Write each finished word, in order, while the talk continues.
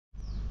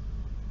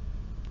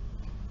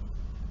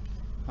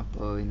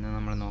അപ്പോൾ ഇന്ന്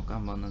നമ്മൾ നോക്കാൻ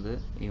പോകുന്നത്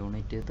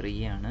യൂണിറ്റ് 3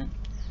 ആണ്,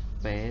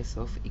 പെയർസ്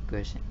ഓഫ്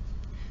ഇക്വേഷൻ.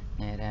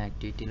 നേരെ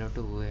ആക്ടിവിറ്റിയിലോട്ട്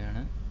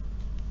പോവുകയാണ്.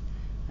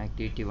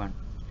 ആക്ടിവിറ്റി 1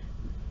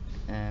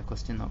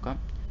 ക്വസ്റ്റ്യൻ നോക്കാം.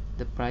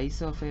 The price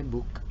of A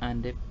book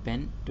and A pen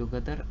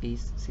together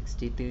is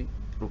 63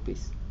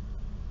 rupees.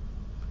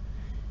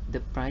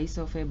 The price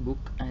of a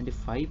book and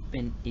 5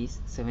 pen is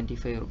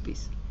 75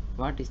 rupees.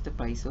 What is the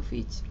price of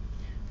each?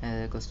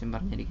 Question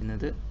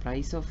പറഞ്ഞിരിക്കുന്നത്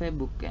price of A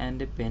book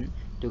and pen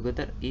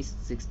together is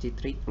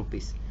 63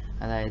 rupees.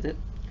 അതായത്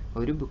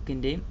ഒരു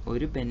ബുക്കിൻ്റെയും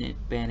ഒരു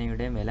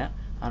പേനയുടെയും വില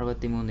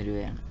 63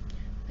 രൂപയാണ്.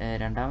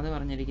 രണ്ടാമത്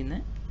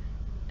പറഞ്ഞിരിക്കുന്നത്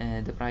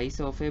the price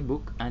of A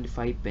book and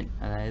 5 pen,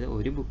 അതായത്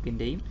ഒരു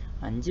ബുക്കിൻ്റെയും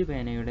 5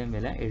 പേനയുടെയും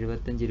വില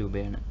 75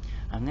 രൂപയാണ്.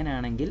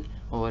 അങ്ങനെയാണെങ്കിൽ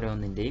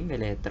ഓരോന്നിൻ്റെയും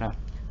വില എത്ര?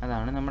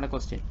 അതാണ് നമ്മുടെ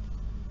ക്വസ്റ്റ്യൻ.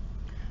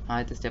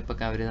 ആദ്യത്തെ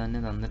സ്റ്റെപ്പൊക്കെ അവർ തന്നെ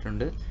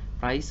തന്നിട്ടുണ്ട്.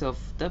 Price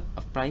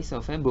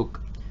of A book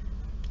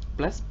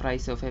plus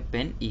price of A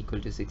pen equal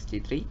to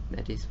 63.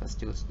 That is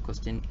first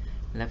question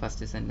അല്ലെ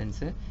ഫസ്റ്റ്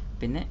സെൻറ്റൻസ്.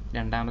 പിന്നെ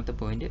രണ്ടാമത്തെ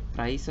point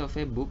price of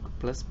A book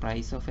plus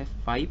price of A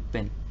 5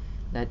 pen,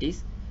 that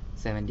is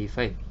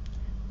 75.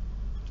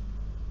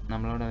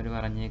 നമ്മളോട് അവർ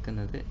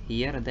പറഞ്ഞേക്കുന്നത്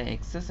here the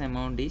excess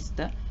amount is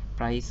the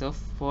price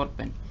of 4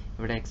 pen.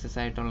 ഇവിടെ excess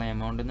ആയിട്ടുള്ള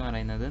amount എന്ന്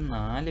പറയുന്നത്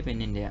 4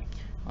 പെന്നിൻ്റെയാണ്.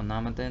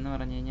 ഒന്നാമത്തേന്ന്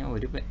പറഞ്ഞു കഴിഞ്ഞാൽ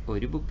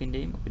ഒരു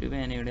ബുക്കിൻ്റെയും ഒരു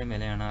പേനയുടെയും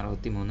വിലയാണ്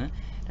 63.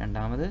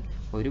 രണ്ടാമത്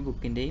ഒരു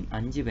ബുക്കിൻ്റെയും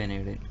 5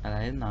 പേനയുടെയും,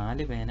 അതായത്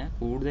 4 പേന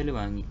കൂടുതൽ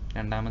വാങ്ങി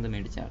രണ്ടാമത്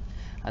മേടിച്ച ആൾ,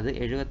 അത്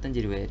 75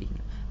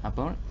 രൂപയായിരിക്കുന്നു.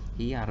 അപ്പോൾ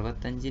ഈ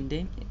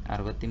 65ൻ്റെയും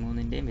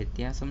 63ൻ്റെയും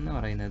വ്യത്യാസം എന്ന്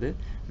പറയുന്നത്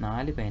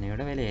 4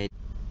 പേനയുടെ വിലയായിരിക്കും.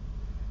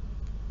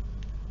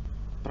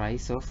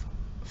 Price of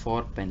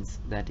 4 Pence,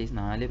 that is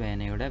 4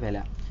 പേനയുടെ വില.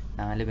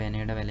 4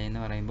 പേനയുടെ വില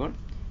എന്ന് പറയുമ്പോൾ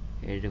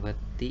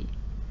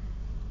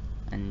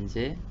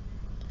 75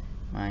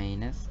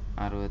 മൈനസ്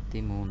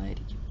 63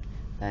 ആയിരിക്കും.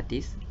 That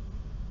is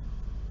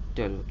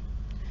 12.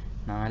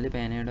 4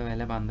 പേനയുടെ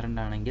വില 12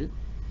 ആണെങ്കിൽ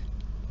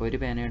ഒരു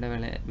പേനയുടെ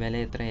വില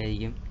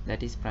എത്രയായിരിക്കും?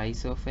 That is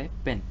price of A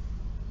pen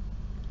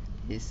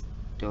is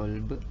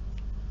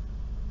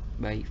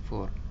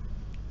 12/4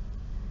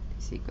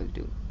 is equal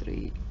to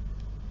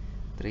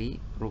 3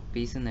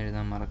 rupees എന്ന്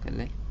എഴുതാൻ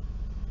മറക്കല്ലേ.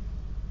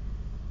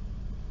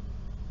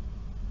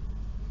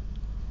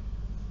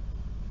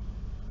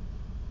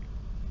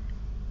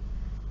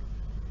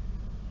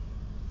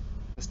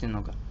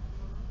 നോക്കാം.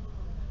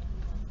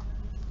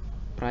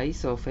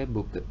 പ്രൈസ് ഓഫ് എ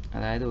ബുക്ക്,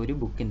 അതായത് ഒരു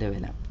ബുക്കിൻ്റെ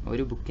വില.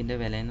 ഒരു ബുക്കിൻ്റെ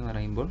വില എന്ന്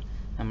പറയുമ്പോൾ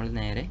നമ്മൾ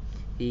നേരെ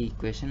ഈ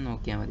ഇക്വേഷൻ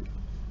നോക്കിയാൽ മതി.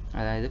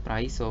 അതായത്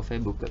പ്രൈസ് ഓഫ് എ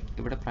ബുക്ക്,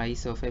 ഇവിടെ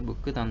പ്രൈസ് ഓഫ് എ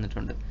ബുക്ക്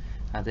തന്നിട്ടുണ്ട്.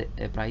 അത്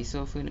പ്രൈസ്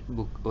ഓഫ്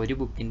ബുക്ക്, ഒരു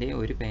ബുക്കിൻ്റെ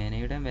ഒരു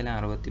പേനയുടെ വില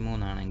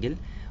 63 ആണെങ്കിൽ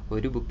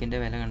ഒരു ബുക്കിൻ്റെ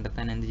വില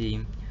കണ്ടെത്താൻ എന്ത്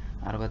ചെയ്യും?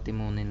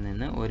 63-ൽ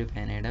നിന്ന് ഒരു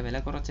പേനയുടെ വില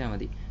കുറച്ചാൽ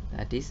മതി.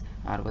 That is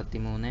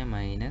 63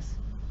 minus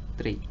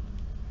 3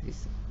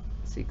 is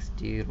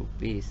 60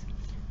 rupees.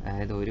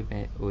 അതായത്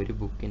ഒരു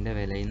ബുക്കിൻ്റെ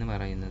വില എന്ന്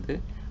പറയുന്നത്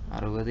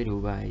 60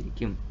 രൂപ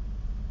ആയിരിക്കും.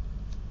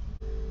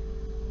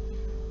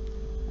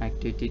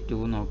 ആക്ടിവിറ്റി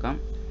 2 നോക്കാം.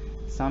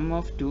 Some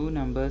of 2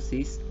 numbers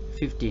is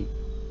 15.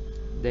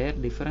 Their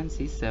difference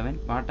is 7.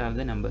 What are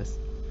the numbers?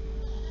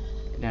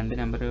 രണ്ട്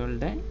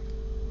നമ്പറുകളുടെ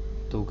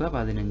തുക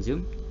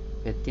 15ഉം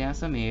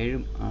വ്യത്യാസം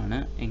 7ഉം ആണ്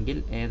എങ്കിൽ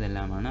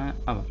ഏതെല്ലാമാണ്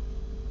അവ?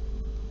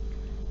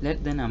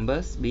 Let the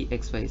numbers B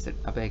X Y Z.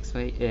 അപ്പോൾ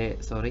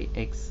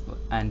എക്സ്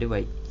ആൻഡ്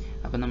വൈ.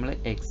 അപ്പോൾ നമ്മൾ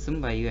എക്സും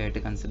വൈയും ആയിട്ട്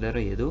കൺസിഡർ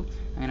ചെയ്തു.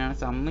 അങ്ങനെയാണ്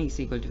സം ഈസ്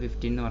ഈക്വൽ ടു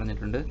 15 എന്ന്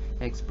പറഞ്ഞിട്ടുണ്ട്.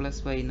 എക്സ്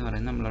പ്ലസ് വൈ എന്ന്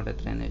പറയുന്നത് നമ്മളോട്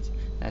എത്രയെന്ന് വെച്ചു?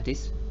 That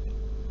is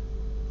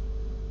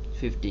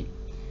 15.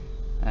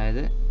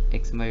 അതായത്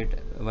എക്സ്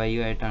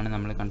വൈയും ആയിട്ടാണ്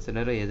നമ്മൾ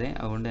കൺസിഡർ ചെയ്തത്.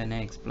 അതുകൊണ്ട് തന്നെ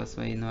എക്സ് പ്ലസ്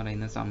വൈ എന്ന്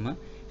പറയുന്ന സമ്മ്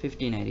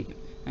 15 ആയിരിക്കും.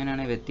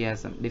 അങ്ങനെയാണ്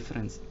വ്യത്യാസം,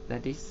 difference,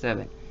 that is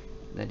 7.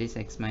 That is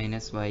X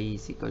minus Y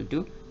is equal to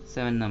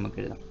 7 നമുക്ക്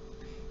എഴുതാം.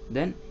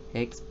 Then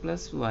X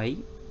plus Y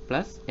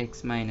plus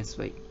X minus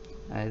Y,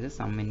 അതായത്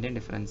സമ്മിൻ്റെ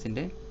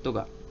ഡിഫറൻസിൻ്റെ തുക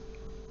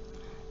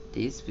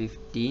ഈസ്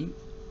 15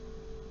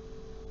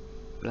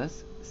 പ്ലസ്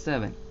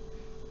 7.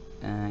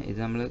 ഇത്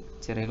നമ്മൾ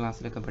ചെറിയ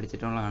ക്ലാസ്സിലൊക്കെ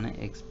പഠിച്ചിട്ടുള്ളതാണ്.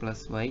 X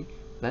plus Y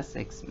plus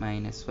X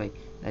minus Y,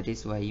 that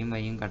is വൈയും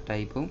വൈയും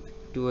കട്ടായി പോവും.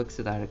 2x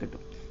താഴെ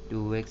കിട്ടും.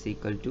 2x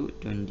equal to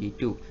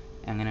 22.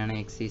 അങ്ങനെയാണ്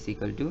X is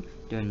equal to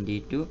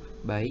 22/2,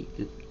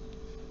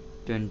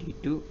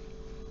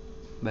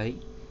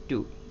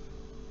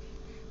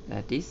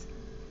 that is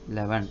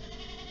 11.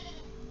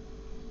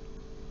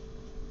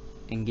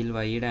 എങ്കിൽ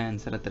വൈയുടെ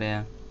ആൻസർ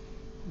എത്രയാണ്?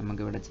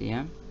 നമുക്കിവിടെ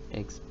ചെയ്യാം.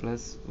 X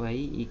plus Y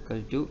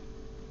equal to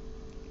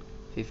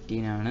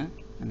 15 ആണ്.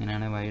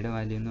 അങ്ങനെയാണ് വൈയുടെ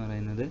വാല്യൂ എന്ന്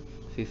പറയുന്നത്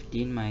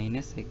 15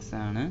 മൈനസ് എക്സ്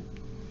ആണ്.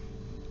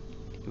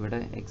 ഇവിടെ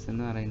എക്സ്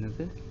എന്ന്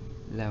പറയുന്നത്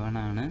 11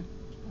 ആണ്.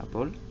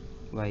 അപ്പോൾ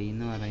വൈ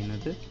എന്ന്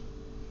പറയുന്നത്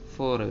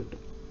 4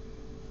 കിട്ടും.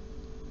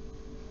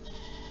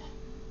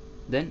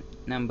 ദെൻ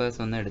നമ്പേഴ്സ്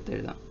ഒന്ന്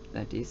എടുത്തെഴുതാം.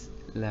 That is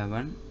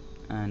 11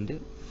 and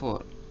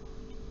 4.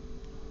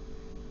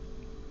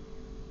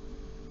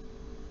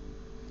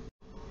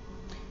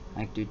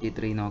 ആക്ടിവിറ്റി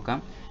 3 നോക്കാം.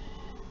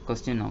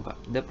 ക്വസ്റ്റ്യൻ നോക്കാം.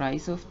 The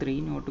price of 3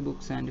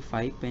 notebooks and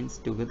 5 pens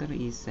together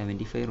is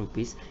 75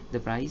 rupees.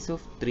 The price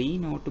of 3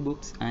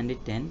 notebooks and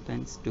 10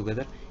 pens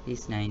together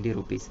is 90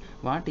 rupees.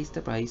 What is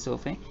the price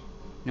of a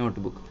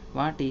notebook?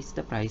 What is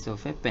the price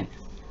of a pen?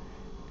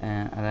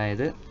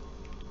 അതായത്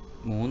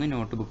 3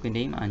 not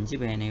ബുക്കിൻ്റെയും 5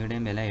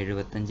 പേനയുടെയും വില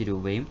 75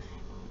 രൂപയും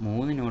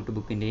 3 not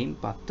ബുക്കിൻ്റെയും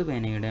 10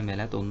 പേനയുടെയും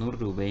വില 90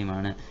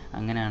 രൂപയുമാണ്.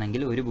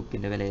 അങ്ങനെയാണെങ്കിൽ ഒരു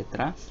ബുക്കിൻ്റെ വില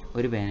എത്ര,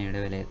 ഒരു പേനയുടെ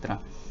വില എത്ര?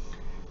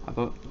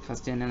 അപ്പോൾ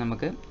ഫസ്റ്റ് തന്നെ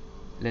നമുക്ക്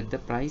let the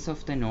price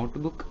of the note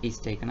book is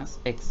taken as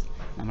X.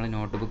 നമ്മൾ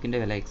നോട്ട് ബുക്കിൻ്റെ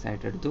വില എക്സ്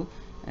ആയിട്ട് എടുത്തു.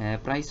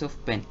 പ്രൈസ് ഓഫ്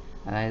പെൻ,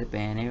 അതായത്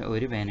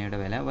ഒരു പേനയുടെ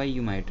വില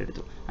വൈയുമായിട്ട്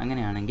എടുത്തു.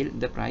 അങ്ങനെയാണെങ്കിൽ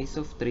the price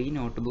of 3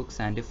 not books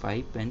and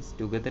 5 Pence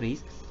together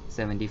is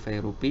 75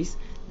 rupees.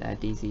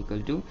 That is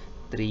equal to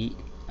 3.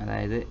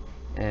 അതായത്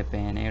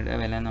പേനയുടെ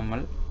വില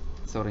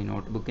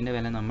നോട്ട് ബുക്കിൻ്റെ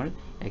വില നമ്മൾ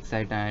എക്സ്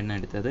ആയിട്ടാണ്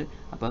എടുത്തത്.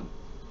 അപ്പം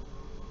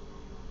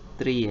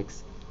 3x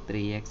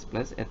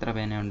പ്ലസ് എത്ര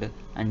പേനയുണ്ട്?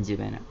 5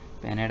 പേന.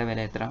 പേനയുടെ വില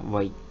എത്ര?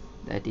 y.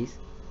 That is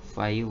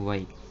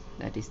 5y.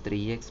 That is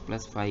 3x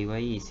plus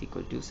 5y is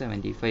equal to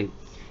 75.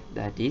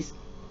 That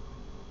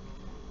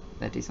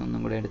is ഒന്നും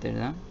കൂടെ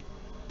എടുത്തെഴുതാം.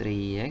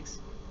 3x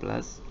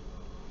plus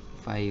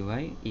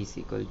 5y is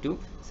equal to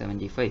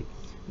 75.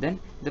 Then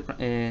the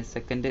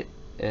second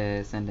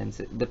sentence,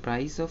 the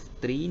price of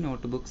 3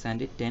 notebooks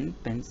and 10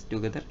 pens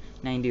together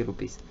 90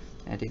 rupees.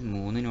 That is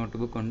 3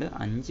 notebook ഉണ്ട്,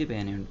 5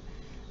 പേനയുണ്ട്,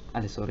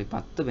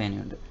 10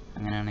 പേനയുണ്ട്.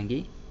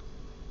 അങ്ങനെയാണെങ്കിൽ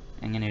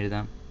എങ്ങനെ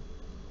എഴുതാം?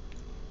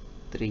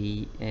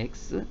 3x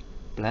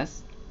plus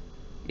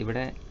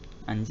ഇവിടെ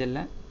 5 അല്ല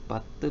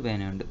 10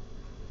 പേനയുണ്ട്,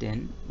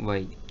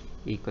 10y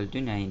equal to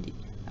 90.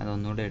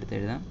 അതൊന്നുകൂടെ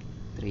എടുത്തെഴുതാം.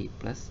 3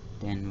 plus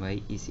 10y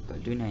is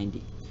equal to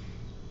 90.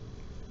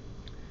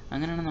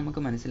 അങ്ങനെയാണ്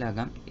നമുക്ക്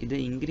മനസ്സിലാക്കാം ഇത്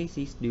increase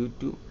is due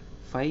to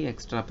 5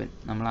 extra pen.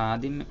 നമ്മൾ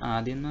ആദ്യം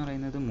എന്ന്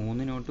പറയുന്നത്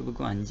 3 നോട്ട്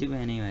ബുക്കും 5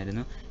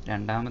 പേനയുമായിരുന്നു.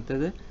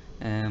 രണ്ടാമത്തേത്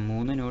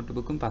 3 നോട്ട്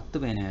ബുക്കും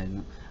 10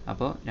 പേനയായിരുന്നു.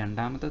 അപ്പോൾ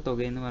രണ്ടാമത്തെ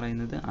തുകയെന്ന്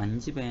പറയുന്നത്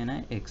 5 പേന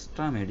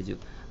എക്സ്ട്രാ മേടിച്ചു,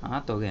 ആ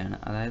തുകയാണ്.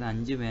 അതായത്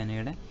 5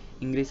 പേനയുടെ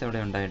ഇൻക്രീസ് അവിടെ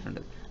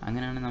ഉണ്ടായിട്ടുണ്ട്.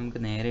 അങ്ങനെയാണ് നമുക്ക്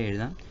നേരെ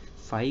എഴുതാം.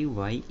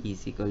 5y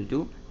ഈസ് ഈക്വൽ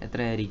ടു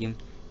എത്രയായിരിക്കും?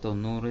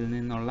 90ൽ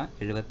നിന്നുള്ള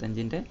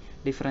 75ൻ്റെ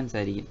ഡിഫറൻസ്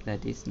ആയിരിക്കും.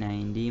 That is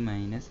 90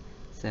 minus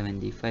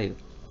 75.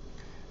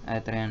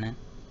 എത്രയാണ്?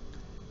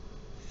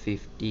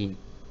 15.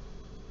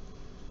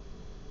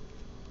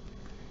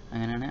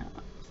 അങ്ങനെയാണ്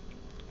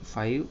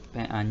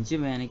 5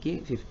 പേനയ്ക്ക്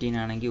 15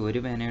 ആണെങ്കിൽ ഒരു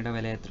പേനയുടെ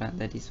വില എത്ര?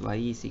 That is y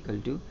is equal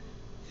to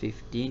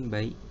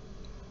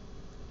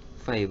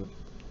 15/5.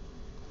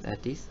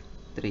 That is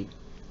 3.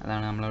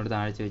 അതാണ് നമ്മളോട്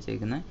താഴെ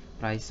ചോദിച്ചേക്കുന്ന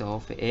പ്രൈസ്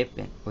ഓഫ് എ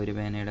പെൻ. ഒരു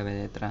പേനയുടെ വില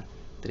എത്ര?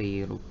 3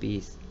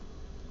 rupees.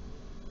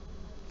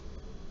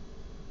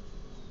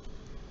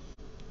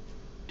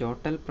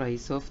 Total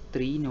price of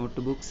 3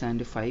 not books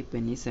and 5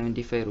 pen is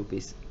 75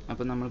 rupees.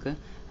 അപ്പോൾ നമുക്ക്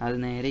അത്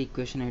നേരെ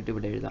ഇക്വേഷനായിട്ട്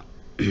ഇവിടെ എഴുതാം.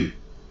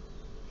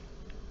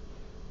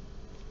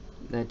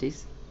 ദാറ്റ്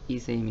ഈസ് ഈ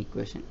same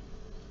equation.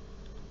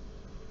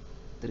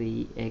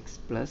 3x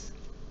plus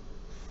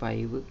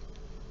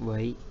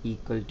 5y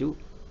equal to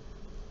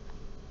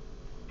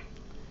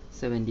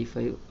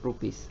 75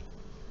 rupees.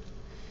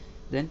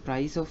 Then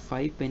price of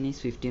 5 pen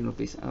is 15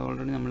 rupees. അത്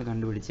ഓൾറെഡി നമ്മൾ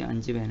കണ്ടുപിടിച്ച്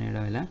 5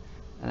 പേനയുടെ വില,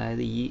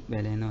 അതായത് ഈ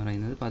വില എന്ന്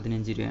പറയുന്നത്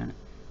 15 രൂപയാണ്.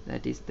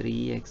 That is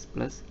 3x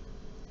plus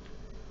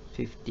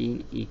 15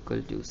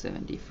 equal to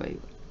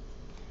 75.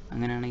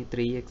 അങ്ങനെയാണെങ്കിൽ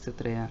 3x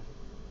എത്രയാ?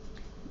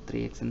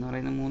 3x എന്ന്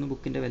പറയുന്നത് 3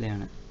 ബുക്കിൻ്റെ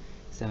വിലയാണ്.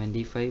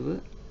 75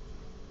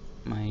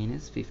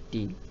 മൈനസ്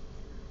 15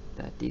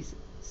 ദാറ്റ് ഈസ്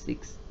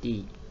 60.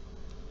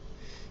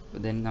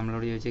 ദെൻ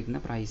നമ്മളോട് ചോദിച്ചിരിക്കുന്ന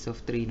price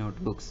of 3 not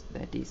books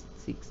that is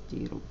 60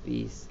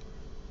 rupees.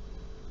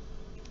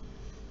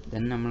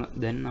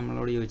 Then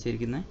നമ്മളോട്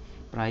ചോദിച്ചിരിക്കുന്ന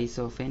price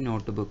of A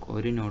note book,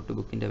 ഒരു നോട്ട്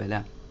ബുക്കിൻ്റെ വില,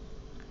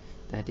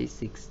 ദാറ്റ് ഈസ്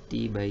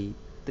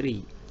 60/3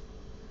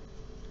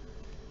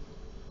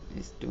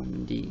 is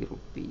 20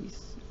 rupees.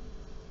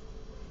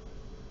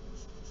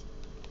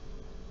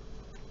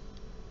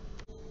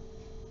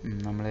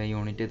 നമ്മളെ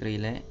unit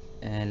 3-ലെ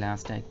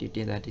last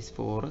activity that is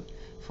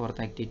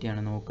fourth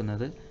ആക്ടിവിറ്റിയാണ്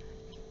നോക്കുന്നത്.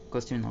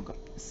 ക്വസ്റ്റ്യൻ നോക്കാം.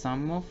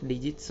 Some of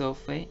digits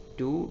of A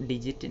 2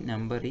 digit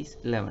number is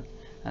 11.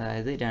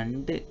 അതായത്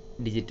 2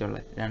 ഡിജിറ്റുള്ള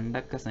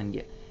രണ്ടക്ക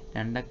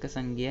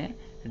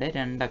സംഖ്യയുടെ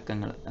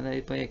രണ്ടക്കങ്ങൾ. അതായത്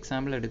ഇപ്പോൾ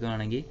എക്സാമ്പിൾ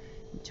എടുക്കുകയാണെങ്കിൽ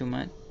ചുമ്മാ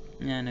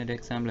ഞാനൊരു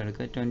എക്സാമ്പിൾ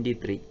എടുക്കുക,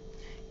 23.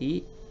 ഈ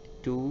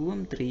 2ഉം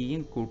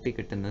 3യും കൂട്ടി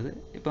കിട്ടുന്നത്,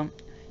 ഇപ്പം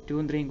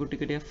 2ഉം 3യും കൂട്ടി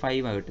കിട്ടിയാൽ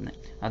 5 ആണ് കിട്ടുന്നത്.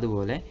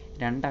 അതുപോലെ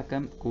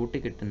രണ്ടക്കം കൂട്ടി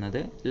കിട്ടുന്നത്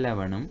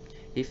 11ഉം.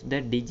 If the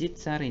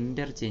digits R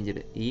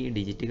interchanged, ഈ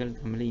ഡിജിറ്റുകൾ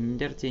നമ്മൾ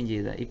ഇൻ്റർചേഞ്ച്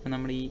ചെയ്താൽ, ഇപ്പം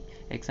നമ്മൾ ഈ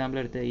എക്സാമ്പിൾ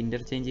എടുത്ത്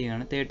ഇൻ്റർചേഞ്ച്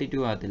ചെയ്യുകയാണ്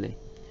 32 ആകത്തില്ലേ,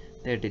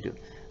 32.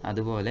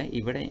 അതുപോലെ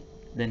ഇവിടെ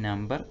the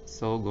number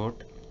so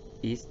got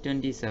is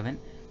 27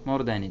 more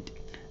than it,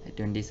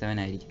 27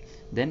 ആയിരിക്കും.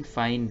 Then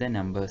find the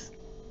numbers.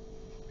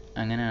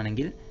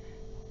 അങ്ങനെയാണെങ്കിൽ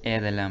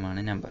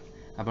ഏതെല്ലാമാണ് നമ്പർ?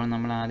 അപ്പോൾ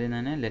നമ്മൾ ആദ്യം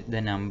തന്നെ let the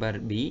number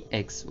B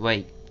X Y.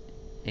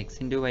 X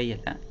into Y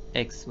അല്ല,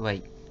 എക്സ്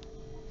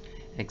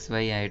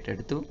വൈ ആയിട്ട്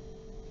എടുത്തു.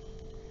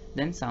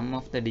 Then some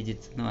of the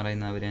digits എന്ന്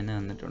പറയുന്ന അവർ തന്നെ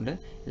തന്നിട്ടുണ്ട്,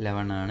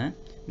 11 ആണ്.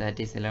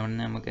 ദാറ്റ് ഈസ് 11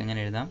 നമുക്ക് എങ്ങനെ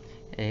എഴുതാം?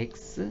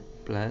 എക്സ്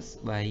പ്ലസ്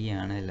വൈ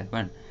ആണ്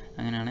 11.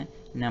 അങ്ങനെയാണ്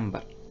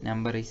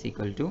നമ്പർ ഈസ്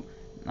ഈക്വൽ ടു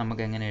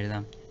നമുക്ക് എങ്ങനെ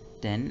എഴുതാം?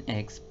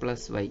 10x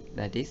plus Y.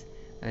 That is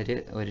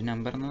ഒരു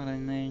നമ്പർ എന്ന്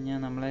പറഞ്ഞു കഴിഞ്ഞാൽ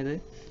നമ്മളത്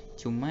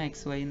ചുമ്മാ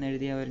എക്സ് വൈ എന്ന്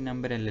എഴുതിയ ഒരു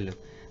നമ്പർ അല്ലല്ലോ.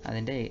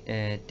 അതിൻ്റെ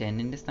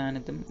 10ൻ്റെ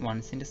സ്ഥാനത്തും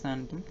 1ൻ്റെ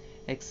സ്ഥാനത്തും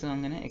എക്സും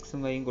അങ്ങനെ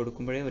എക്സും വൈയും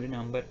കൊടുക്കുമ്പോഴേ ഒരു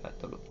നമ്പർ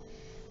എത്തത്തുള്ളൂ.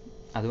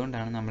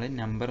 അതുകൊണ്ടാണ് നമ്മൾ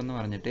നമ്പർ എന്ന്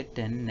പറഞ്ഞിട്ട്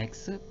 10x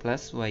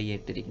 + y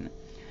ഇട്ടിരിക്കുന്നത്.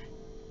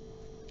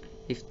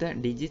 If the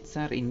digits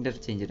R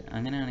interchanged,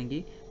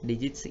 അങ്ങനെയാണെങ്കിൽ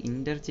ഡിജിറ്റ്സ്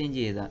ഇൻ്റർചേഞ്ച്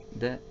ചെയ്ത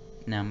the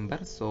number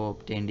so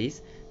obtained is,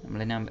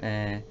 നമ്മൾ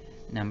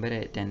നമ്പർ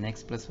 10x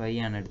 + y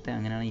ആണ് എടുത്തത്,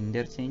 അങ്ങനെയാണ്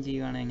ഇൻ്റർചേഞ്ച്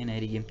ചെയ്യുകയാണെങ്കിൽ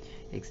എങ്ങനെയായിരിക്കും?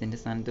 എക്സിൻ്റെ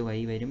സ്ഥാനത്ത്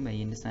y വരും,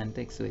 വൈൻ്റെ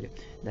സ്ഥാനത്ത് x വരും.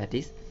 ദാറ്റ്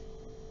ഈസ്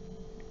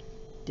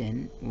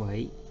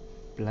 10y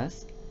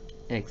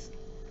 + x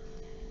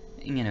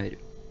ഇങ്ങനെ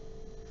വരും.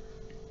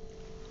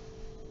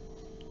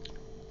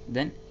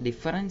 Then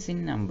difference in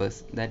numbers,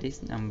 that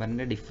is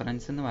നമ്പറിൻ്റെ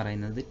ഡിഫറൻസ് എന്ന്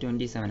പറയുന്നത്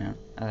 27 ആണ്.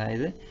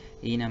 അതായത്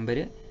ഈ നമ്പർ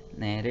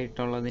നേരെ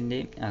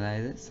ഇട്ടുള്ളതിൻ്റെയും,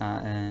 അതായത്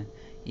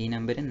ഈ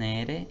നമ്പർ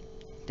നേരെ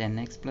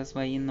 10x +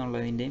 y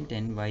എന്നുള്ളതിൻ്റെയും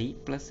 10y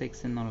 + x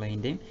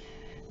എന്നുള്ളതിൻ്റെയും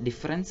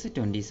difference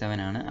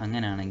 27 ആണ്.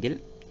 അങ്ങനെയാണെങ്കിൽ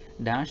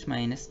dash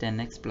minus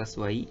 10x +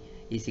 y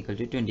is equal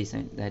to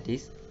 27. That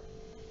is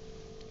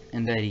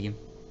എന്തായിരിക്കും?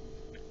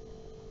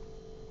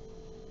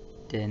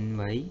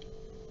 10y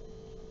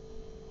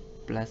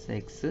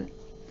 + x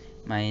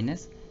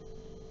minus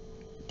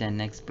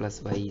 10x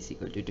 + y is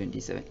equal to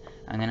 27.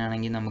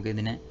 അങ്ങനെയാണെങ്കിൽ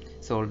നമുക്കിതിനെ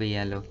സോൾവ്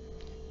ചെയ്യാമല്ലോ.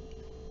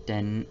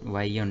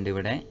 10y ഉണ്ട്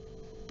ഇവിടെ,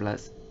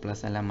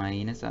 പ്ലസ് അല്ല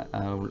മൈനസ്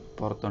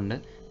പുറത്തുണ്ട്.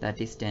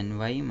 That is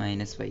 10y -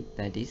 y,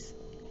 that is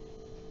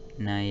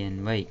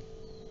 9y.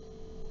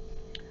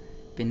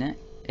 പിന്നെ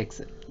x,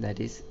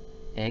 that is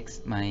x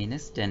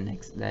 -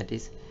 10x, that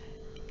is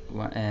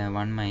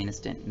 1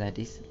 - 10,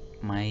 that is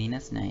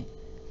 -9.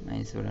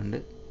 Minus ഇവിടെ ഉണ്ട്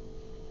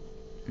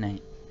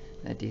 9,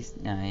 that is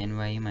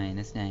 9y -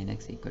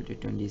 9x equal to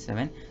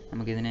 27.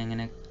 നമുക്കിതിനെ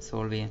എങ്ങനെ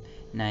സോൾവ് ചെയ്യാം?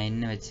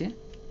 9 വെച്ച്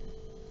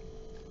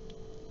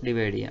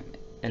ഡിവൈഡ് ചെയ്യാം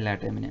എല്ലാ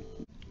ടൈമിനും.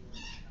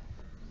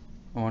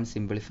 On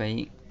simplify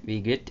we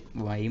get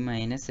y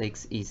 - x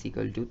is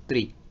equal to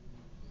 3.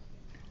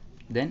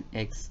 Then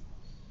x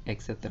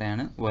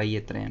എത്രയാണ്, y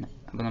എത്രയാണ്?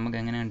 അപ്പോൾ നമുക്ക്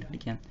എങ്ങനെ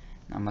കണ്ടുപിടിക്കാം?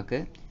 നമുക്ക്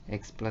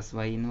x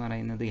 + y എന്ന്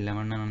പറയുന്നത്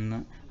 11 ആണെന്ന്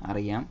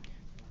അറിയാം.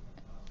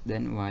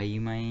 ദെൻ y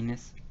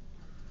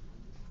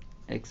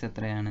 - x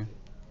എത്രയാണ്?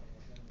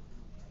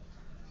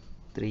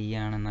 3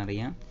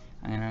 ആണെന്നറിയാം.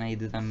 അങ്ങനെയാണെങ്കിൽ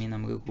ഇത് തമ്മിൽ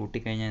നമുക്ക്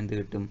കൂട്ടിക്കഴിഞ്ഞാൽ എന്ത്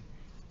കിട്ടും?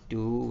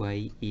 2y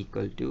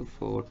 =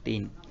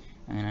 14.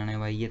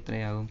 അങ്ങനെയാണെങ്കിൽ y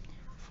എത്രയാവും?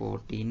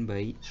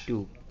 14/2,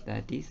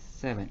 ദാറ്റ് ഈസ്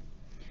 7.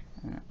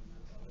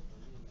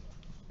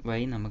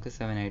 y നമുക്ക്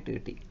 7 ആയിട്ട്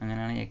കിട്ടി.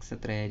 അങ്ങനെയാണെങ്കിൽ x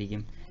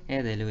എത്രയായിരിക്കും?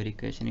 ഏതെങ്കിലും ഒരു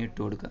ഇക്വേഷൻ ഇട്ട്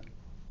കൊടുക്കുക.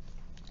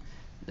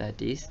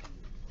 ദാറ്റ് ഈസ്,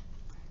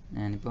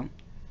 ഞാനിപ്പം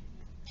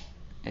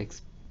x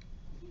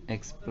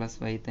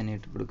 + y തന്നെ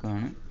ഇട്ട്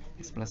കൊടുക്കുകയാണ്.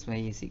 x +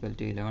 y is equal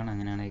to 11.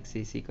 അങ്ങനെയാണ് x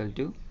is equal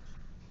to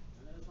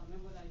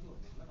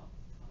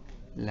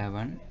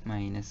 11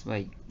 -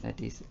 y,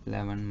 that is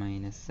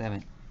 11 -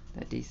 7,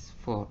 that is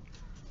 4.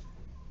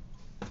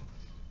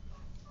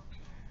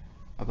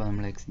 അപ്പോൾ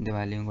നമ്മൾ എക്സിൻ്റെ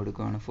വാല്യൂം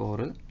കൊടുക്കുകയാണ്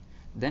 4.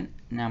 ദെൻ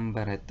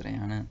നമ്പർ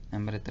എത്രയാണ്?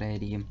 നമ്പർ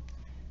എത്രയായിരിക്കും?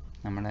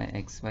 നമ്മുടെ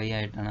xy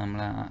ആയിട്ടാണ്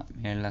നമ്മൾ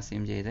മേളിൽ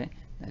അസ്യൂം ചെയ്തത്.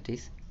 That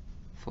is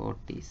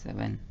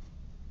 47.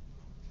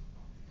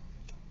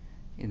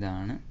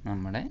 ഇതാണ്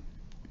നമ്മുടെ